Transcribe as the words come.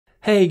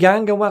Hey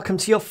gang, and welcome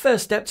to your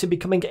first step to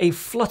becoming a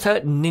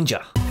Flutter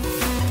ninja.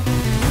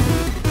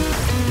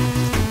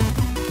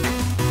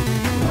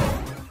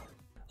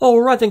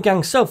 Alright then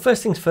gang, so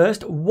first things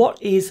first, what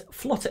is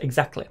Flutter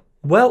exactly?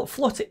 Well,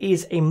 Flutter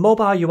is a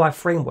mobile UI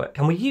framework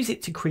and we use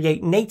it to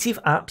create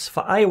native apps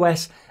for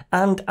iOS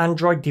and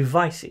Android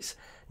devices.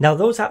 Now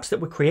those apps that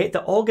we create,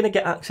 they're all going to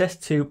get access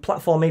to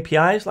platform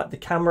APIs like the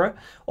camera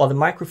or the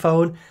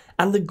microphone.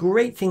 And the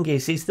great thing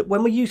is that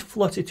when we use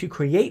Flutter to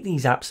create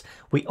these apps,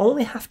 we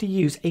only have to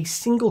use a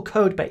single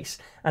code base.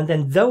 And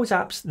then those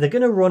apps, they're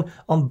going to run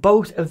on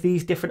both of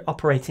these different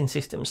operating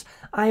systems,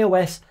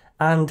 iOS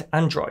and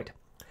Android.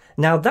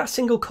 Now that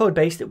single code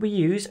base that we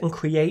use and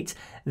create,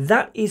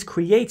 that is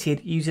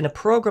created using a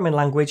programming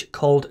language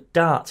called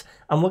Dart.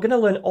 And we're going to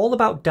learn all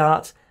about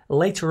Dart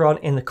later on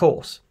in the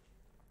course.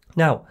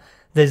 Now,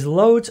 there's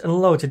loads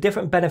and loads of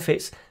different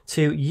benefits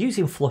to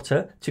using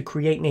Flutter to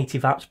create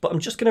native apps, but I'm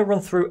just going to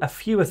run through a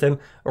few of them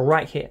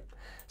right here.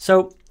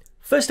 So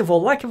first of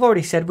all, like I've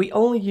already said, we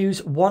only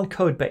use one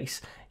code base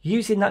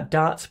using that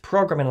Dart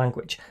programming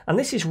language. And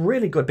this is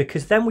really good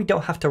because then we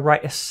don't have to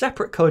write a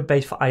separate code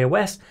base for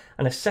iOS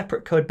and a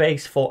separate code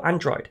base for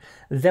Android.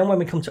 Then when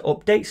we come to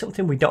update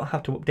something, we don't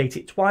have to update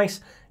it twice,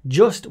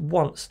 just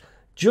once,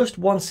 just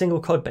one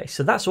single code base.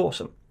 So that's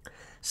awesome.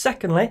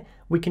 Secondly,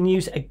 we can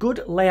use a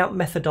good layout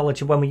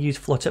methodology when we use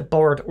Flutter,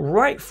 borrowed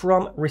right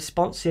from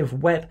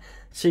responsive web.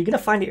 So you're going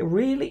to find it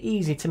really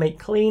easy to make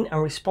clean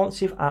and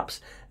responsive apps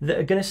that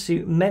are going to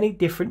suit many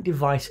different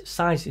device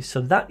sizes.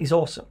 So that is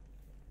awesome.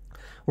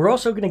 We're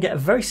also going to get a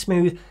very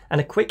smooth and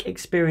a quick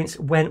experience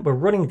when we're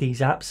running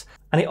these apps.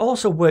 And it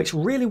also works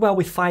really well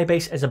with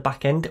Firebase as a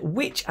backend,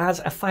 which as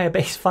a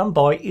Firebase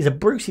fanboy is a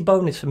Brucey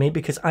bonus for me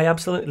because I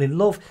absolutely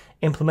love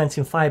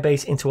implementing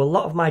Firebase into a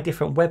lot of my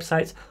different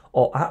websites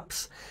or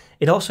apps.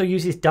 It also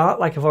uses Dart,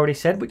 like I've already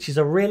said, which is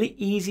a really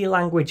easy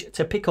language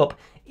to pick up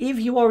if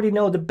you already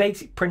know the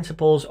basic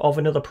principles of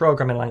another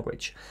programming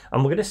language.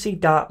 And we're going to see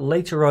Dart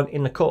later on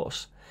in the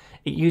course.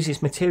 It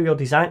uses material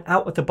design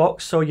out of the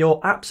box, so your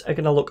apps are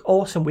going to look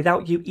awesome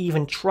without you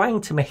even trying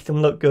to make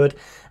them look good.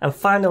 And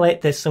finally,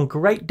 there's some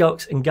great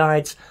docs and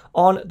guides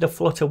on the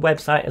Flutter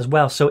website as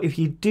well. So if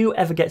you do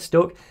ever get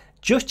stuck,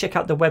 just check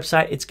out the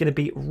website. It's going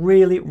to be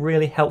really,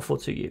 really helpful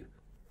to you.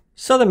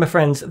 So then, my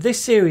friends, this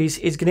series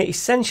is going to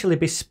essentially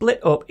be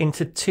split up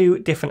into two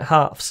different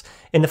halves.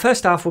 In the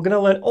first half, we're going to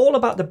learn all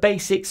about the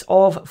basics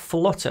of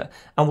Flutter,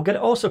 and we're going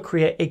to also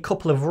create a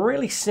couple of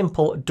really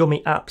simple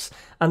dummy apps.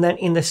 And then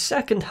in the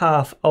second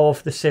half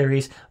of the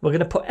series, we're going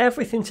to put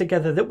everything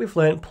together that we've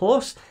learned,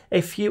 plus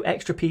a few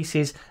extra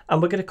pieces,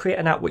 and we're going to create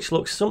an app which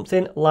looks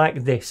something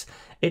like this.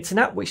 It's an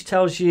app which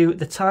tells you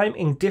the time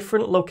in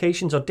different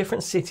locations or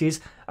different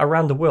cities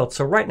around the world.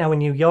 So right now in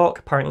New York,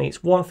 apparently it's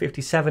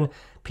 1:57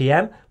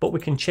 p.m, but we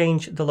can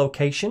change the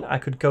location. I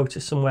could go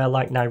to somewhere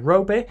like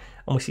Nairobi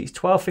and we see it's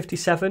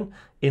 12:57.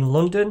 In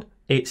London,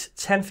 it's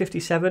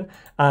 10:57.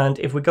 And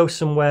if we go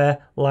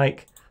somewhere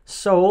like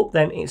Seoul,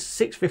 then it's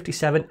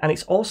 6:57 and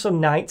it's also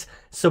night.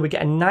 So we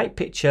get a night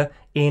picture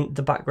in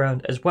the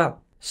background as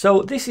well.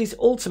 So this is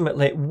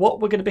ultimately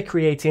what we're going to be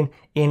creating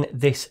in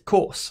this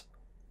course.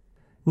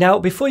 Now,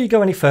 before you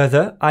go any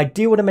further, I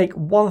do want to make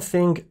one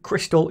thing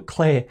crystal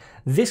clear.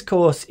 This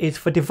course is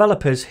for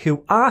developers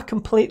who are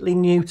completely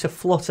new to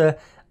Flutter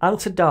and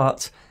to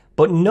Dart,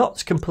 but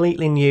not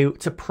completely new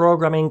to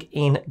programming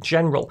in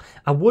general.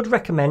 I would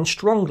recommend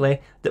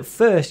strongly that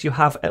first you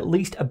have at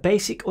least a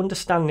basic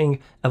understanding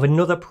of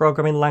another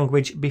programming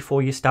language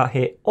before you start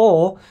here,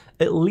 or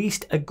at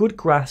least a good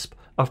grasp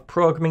of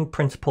programming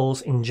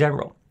principles in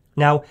general.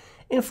 Now,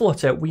 in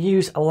Flutter, we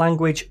use a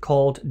language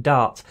called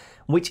Dart,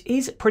 which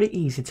is pretty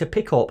easy to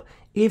pick up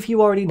if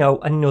you already know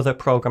another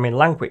programming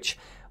language,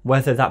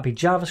 whether that be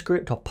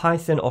JavaScript or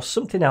Python or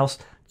something else,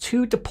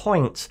 to the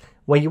point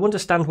where you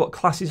understand what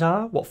classes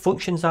are, what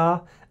functions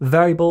are,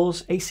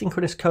 variables,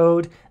 asynchronous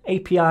code,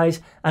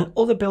 APIs, and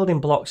other building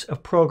blocks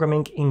of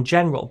programming in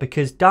general,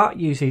 because Dart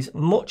uses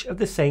much of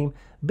the same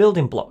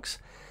building blocks.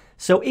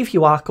 So if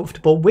you are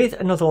comfortable with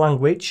another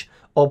language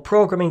or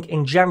programming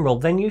in general,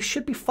 then you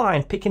should be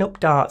fine picking up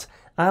Dart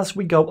as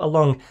we go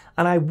along,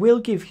 and I will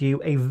give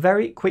you a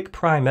very quick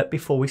primer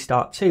before we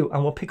start too,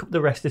 and we'll pick up the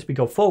rest as we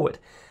go forward.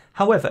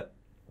 However,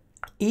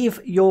 if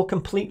you're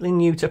completely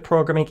new to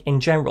programming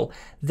in general,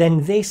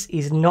 then this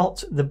is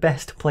not the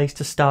best place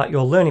to start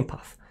your learning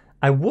path.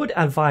 I would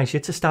advise you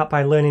to start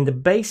by learning the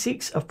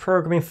basics of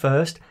programming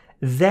first,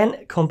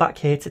 then come back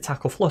here to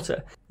tackle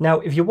Flutter. Now,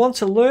 if you want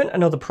to learn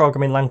another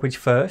programming language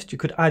first, you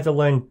could either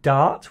learn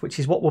Dart, which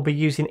is what we'll be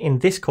using in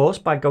this course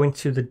by going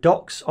to the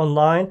docs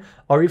online,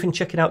 or even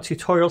checking out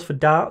tutorials for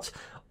Dart.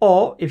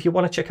 Or if you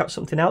want to check out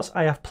something else,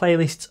 I have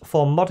playlists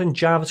for modern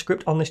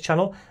JavaScript on this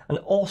channel and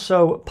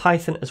also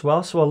Python as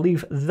well. So I'll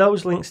leave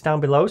those links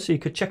down below so you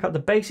could check out the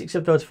basics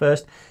of those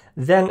first,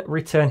 then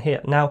return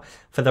here. Now,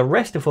 for the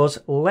rest of us,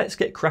 let's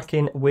get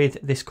cracking with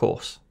this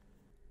course.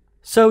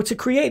 So to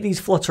create these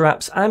Flutter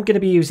apps, I'm going to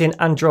be using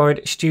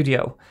Android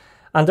Studio.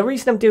 And the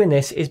reason I'm doing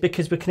this is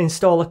because we can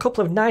install a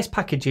couple of nice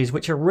packages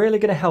which are really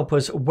going to help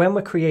us when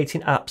we're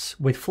creating apps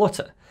with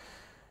Flutter.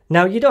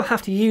 Now, you don't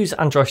have to use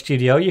Android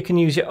Studio. You can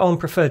use your own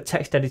preferred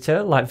text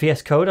editor like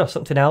VS Code or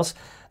something else.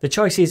 The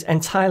choice is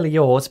entirely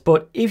yours,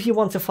 but if you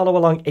want to follow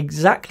along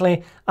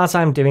exactly as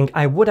I'm doing,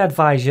 I would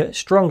advise you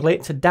strongly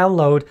to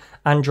download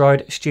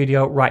Android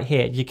Studio right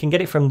here. You can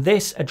get it from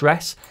this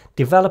address,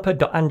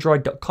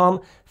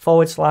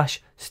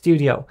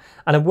 developer.android.com/studio.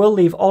 And I will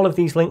leave all of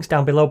these links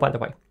down below, by the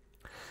way.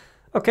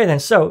 Okay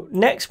then, so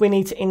next we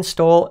need to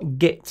install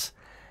Git.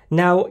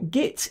 Now,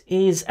 Git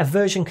is a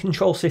version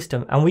control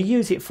system, and we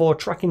use it for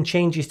tracking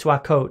changes to our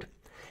code.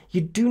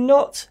 You do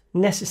not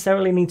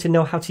necessarily need to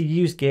know how to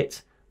use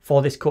Git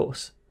for this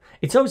course.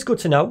 It's always good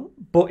to know,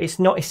 but it's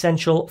not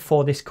essential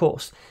for this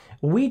course.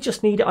 We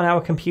just need it on our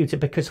computer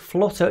because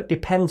Flutter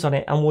depends on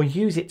it, and we'll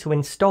use it to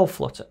install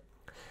Flutter.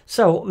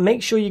 So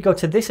make sure you go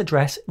to this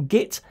address,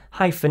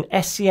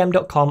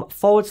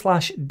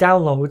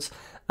 git-scm.com/downloads,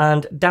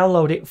 and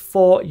download it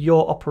for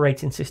your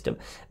operating system.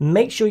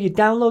 Make sure you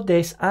download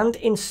this and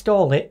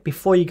install it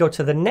before you go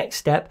to the next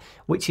step,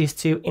 which is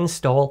to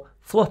install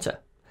Flutter.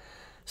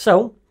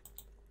 So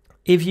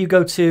if you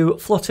go to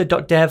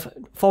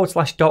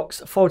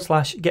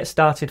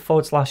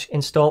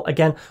flutter.dev/docs/get-started/install,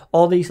 again,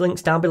 all these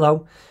links down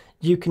below,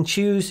 you can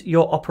choose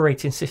your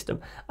operating system.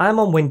 I'm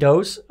on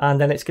Windows,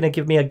 and then it's going to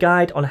give me a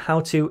guide on how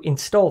to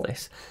install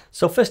this.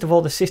 So first of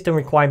all, the system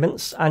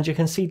requirements, and you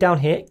can see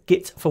down here,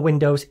 Git for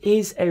Windows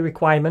is a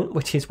requirement,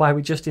 which is why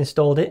we just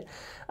installed it.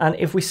 And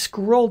if we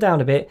scroll down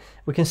a bit,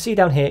 we can see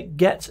down here,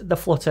 get the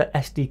Flutter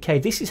SDK.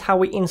 This is how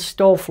we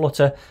install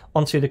Flutter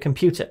onto the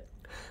computer.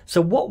 So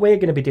what we're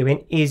going to be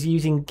doing is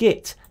using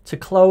Git to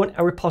clone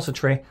a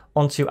repository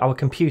onto our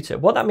computer.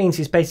 What that means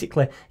is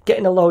basically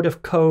getting a load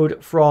of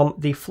code from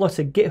the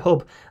Flutter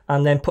GitHub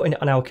and then putting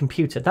it on our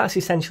computer. That's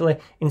essentially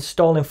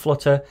installing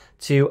Flutter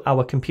to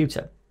our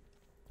computer.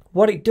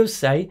 What it does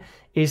say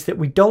is that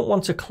we don't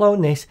want to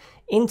clone this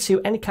into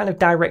any kind of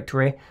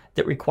directory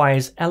that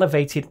requires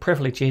elevated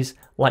privileges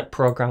like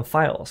program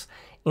files.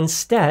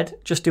 Instead,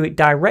 just do it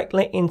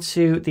directly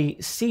into the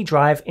C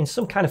drive in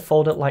some kind of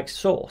folder like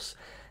source.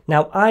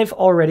 Now, I've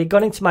already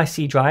gone into my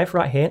C drive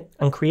right here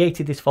and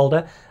created this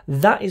folder.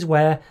 That is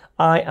where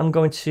I am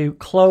going to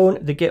clone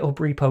the GitHub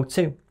repo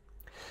to.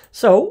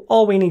 So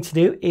all we need to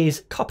do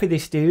is copy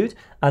this dude,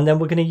 and then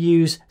we're going to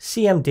use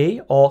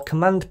cmd or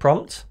command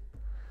prompt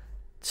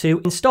to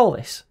install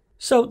this.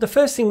 So the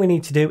first thing we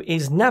need to do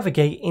is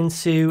navigate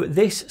into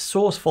this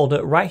source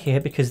folder right here,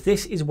 because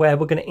this is where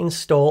we're going to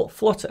install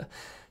Flutter.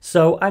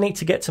 So I need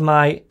to get to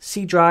my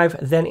C drive,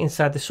 then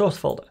inside the source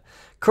folder.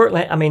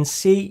 Currently, I'm in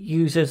C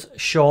users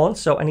Sean,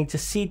 so I need to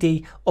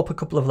cd up a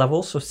couple of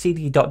levels. So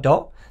cd ...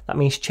 that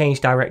means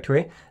change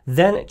directory,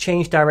 then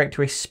change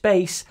directory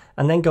space,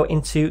 and then go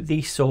into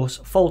the source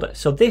folder.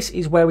 So this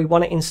is where we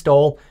want to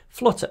install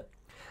Flutter.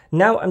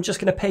 Now I'm just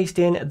going to paste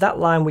in that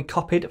line we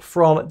copied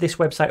from this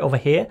website over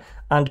here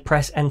and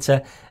press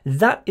enter.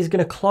 That is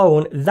going to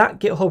clone that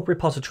GitHub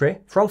repository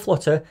from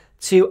Flutter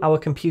to our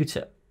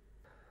computer.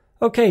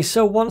 Okay,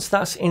 so once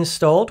that's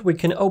installed, we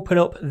can open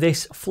up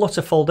this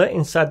Flutter folder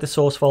inside the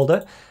source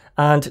folder.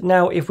 And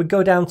now if we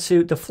go down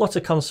to the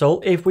Flutter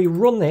console, if we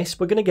run this,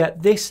 we're going to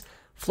get this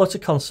Flutter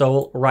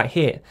console right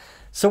here.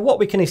 So what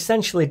we can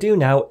essentially do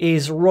now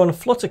is run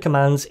Flutter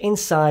commands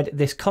inside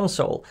this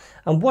console.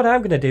 And what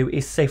I'm going to do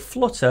is say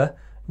Flutter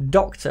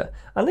doctor.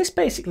 And this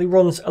basically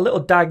runs a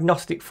little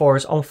diagnostic for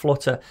us on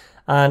Flutter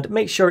and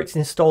make sure it's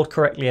installed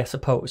correctly, I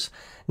suppose.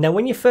 Now,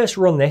 when you first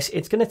run this,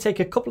 it's going to take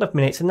a couple of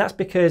minutes, and that's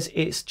because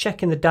it's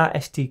checking the Dart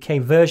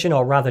SDK version,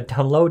 or rather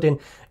downloading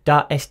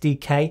Dart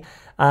SDK,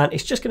 and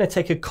it's just going to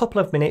take a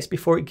couple of minutes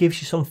before it gives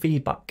you some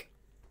feedback.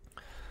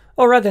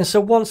 Alright then, so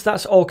once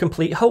that's all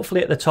complete,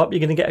 hopefully at the top you're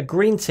going to get a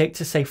green tick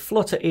to say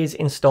Flutter is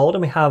installed,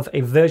 and we have a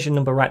version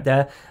number right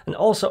there, and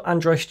also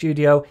Android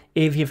Studio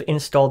if you've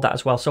installed that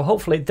as well. So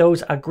hopefully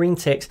those are green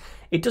ticks.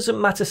 It doesn't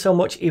matter so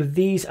much if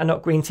these are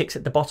not green ticks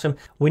at the bottom.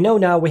 We know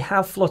now we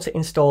have Flutter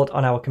installed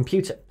on our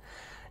computer.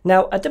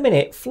 Now, at the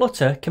minute,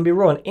 Flutter can be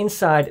run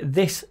inside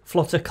this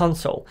Flutter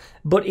console,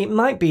 but it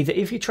might be that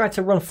if you try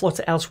to run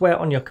Flutter elsewhere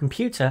on your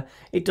computer,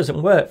 it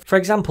doesn't work. For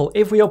example,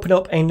 if we open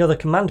up another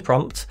command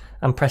prompt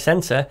and press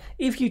enter,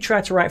 if you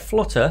try to write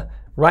Flutter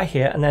right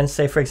here and then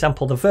say, for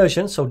example, the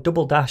version, so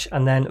double dash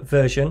and then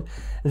version,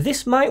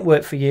 this might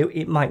work for you,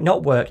 it might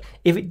not work.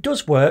 If it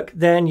does work,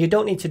 then you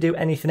don't need to do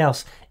anything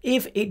else.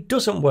 If it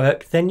doesn't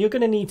work, then you're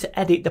going to need to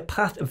edit the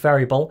path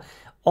variable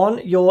on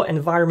your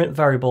environment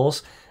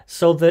variables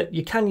so that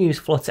you can use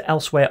Flutter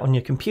elsewhere on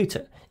your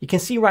computer. You can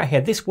see right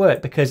here, this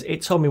worked because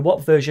it told me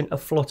what version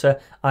of Flutter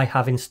I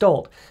have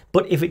installed.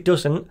 But if it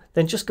doesn't,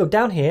 then just go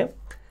down here,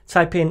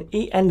 type in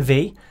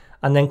env,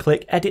 and then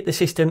click Edit the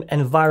System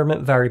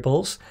Environment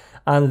Variables,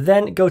 and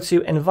then go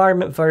to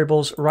Environment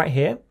Variables right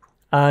here,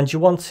 and you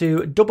want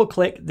to double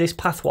click this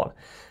path one.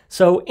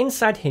 So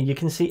inside here, you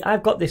can see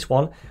I've got this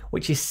one,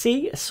 which is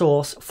C,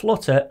 source,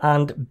 Flutter,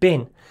 and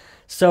bin.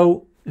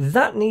 So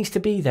that needs to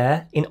be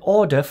there in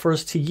order for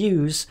us to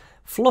use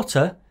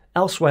Flutter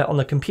elsewhere on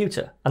the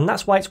computer. And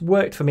that's why it's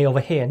worked for me over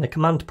here in the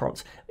command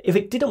prompt. If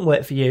it didn't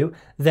work for you,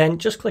 then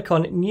just click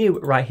on New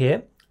right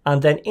here.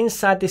 And then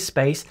inside this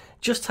space,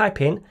 just type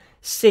in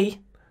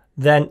C,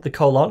 then the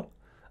colon,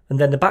 and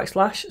then the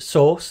backslash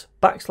source,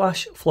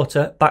 backslash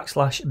flutter,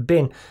 backslash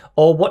bin,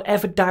 or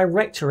whatever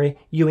directory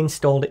you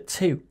installed it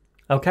to.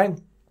 Okay,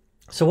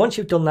 so once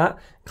you've done that,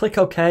 click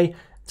OK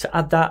to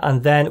add that,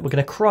 and then we're going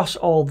to cross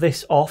all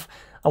this off.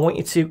 I want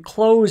you to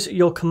close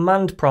your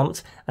command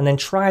prompt and then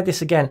try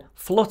this again,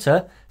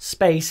 flutter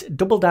space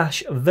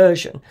 --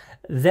 version,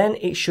 then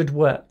it should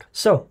work.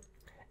 So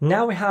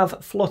now we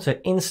have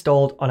Flutter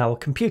installed on our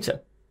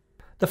computer.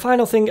 The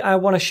final thing I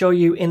want to show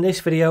you in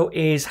this video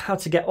is how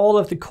to get all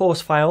of the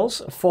course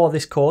files for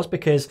this course,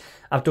 because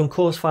I've done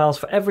course files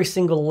for every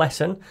single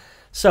lesson.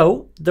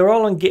 So they're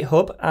all on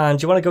GitHub,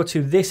 and you want to go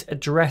to this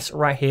address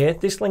right here.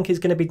 This link is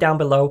going to be down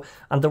below,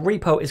 and the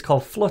repo is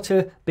called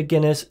Flutter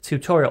Beginners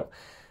Tutorial.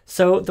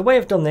 So the way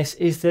I've done this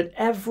is that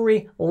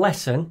every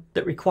lesson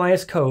that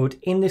requires code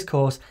in this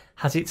course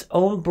has its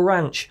own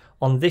branch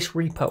on this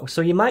repo.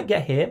 So you might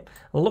get here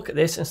and look at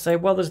this and say,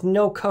 well, there's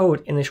no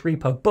code in this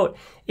repo. But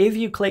if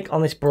you click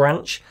on this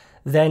branch,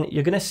 then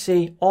you're going to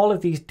see all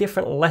of these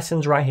different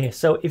lessons right here.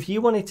 So if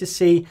you wanted to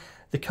see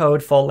the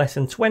code for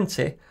lesson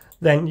 20,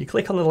 then you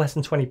click on the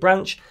lesson 20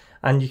 branch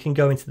and you can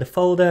go into the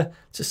folder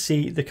to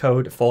see the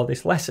code for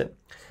this lesson.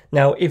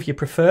 Now, if you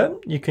prefer,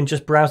 you can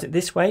just browse it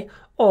this way,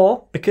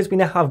 or because we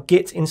now have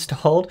Git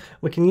installed,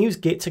 we can use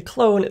Git to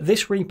clone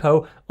this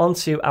repo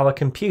onto our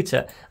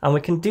computer. And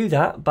we can do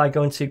that by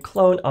going to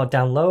clone or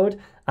download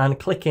and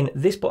clicking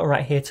this button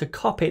right here to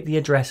copy the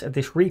address of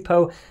this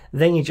repo.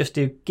 Then you just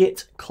do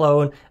git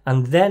clone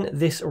and then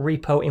this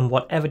repo in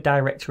whatever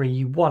directory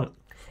you want.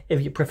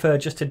 If you prefer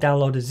just to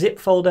download a zip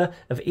folder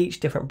of each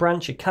different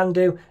branch, you can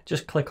do.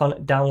 Just click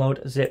on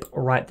download zip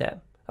right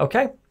there.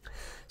 Okay?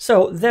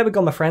 So there we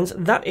go, my friends.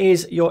 That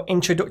is your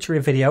introductory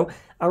video.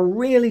 I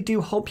really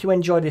do hope you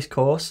enjoy this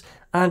course.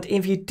 And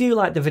if you do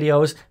like the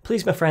videos,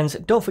 please, my friends,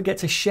 don't forget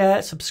to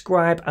share,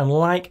 subscribe and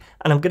like.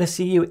 And I'm going to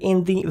see you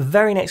in the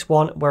very next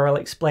one where I'll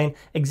explain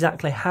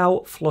exactly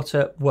how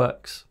Flutter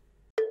works.